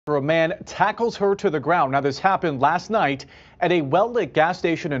A man tackles her to the ground. Now, this happened last night at a well-lit gas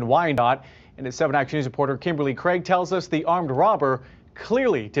station in Wyandotte. And as 7 Action News reporter Kimberly Craig tells us, the armed robber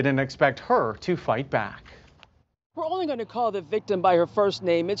clearly didn't expect her to fight back. We're only going to call the victim by her first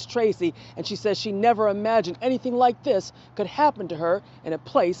name. It's Tracy, and she says she never imagined anything like this could happen to her in a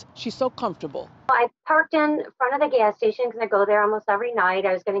place she's so comfortable. I parked in front of the gas station because I go there almost every night.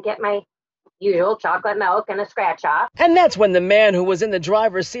 I was going to get my usual chocolate milk and a scratch off. And that's when the man who was in the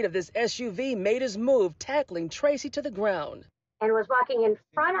driver's seat of this SUV made his move, tackling Tracy to the ground. And was walking in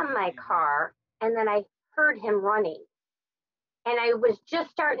front of my car, and then I heard him running. And I was just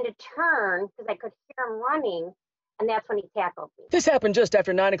starting to turn because I could hear him running, and that's when he tackled me. This happened just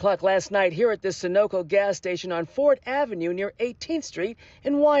after 9 o'clock last night here at the Sunoco gas station on Ford Avenue near 18th Street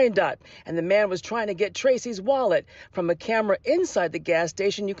in Wyandotte. And the man was trying to get Tracy's wallet. From a camera inside the gas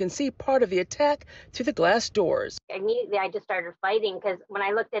station, you can see part of the attack through the glass doors. Immediately, I just started fighting because when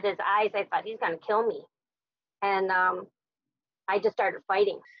I looked at his eyes, I thought he's going to kill me. And I just started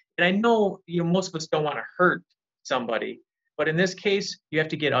fighting. And I know most of us don't want to hurt somebody, but in this case, you have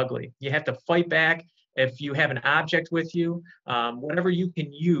to get ugly. You have to fight back. If you have an object with you, whatever you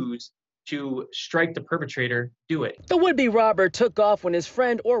can use to strike the perpetrator, do it. The would-be robber took off when his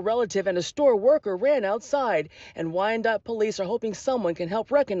friend or relative and a store worker ran outside, and Wyandotte police are hoping someone can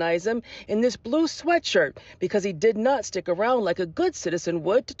help recognize him in this blue sweatshirt because he did not stick around like a good citizen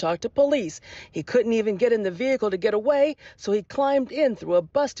would to talk to police. He couldn't even get in the vehicle to get away, so he climbed in through a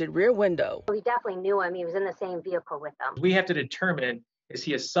busted rear window. We definitely knew him. He was in the same vehicle with them. We have to determine, is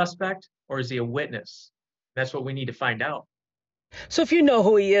he a suspect or is he a witness? That's what we need to find out. So if you know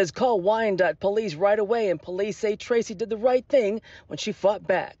who he is, call Wyandotte police right away, and police say Tracy did the right thing when she fought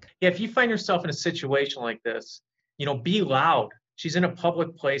back. Yeah, if you find yourself in a situation like this, be loud. She's in a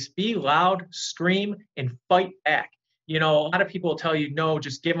public place. Be loud, scream, and fight back. A lot of people will tell you, no,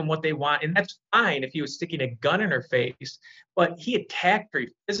 just give them what they want. And that's fine if he was sticking a gun in her face. But he attacked her. He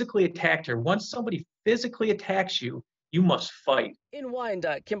physically attacked her. Once somebody physically attacks you, you must fight. In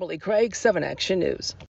Wyandotte, Kimberly Craig, 7 Action News.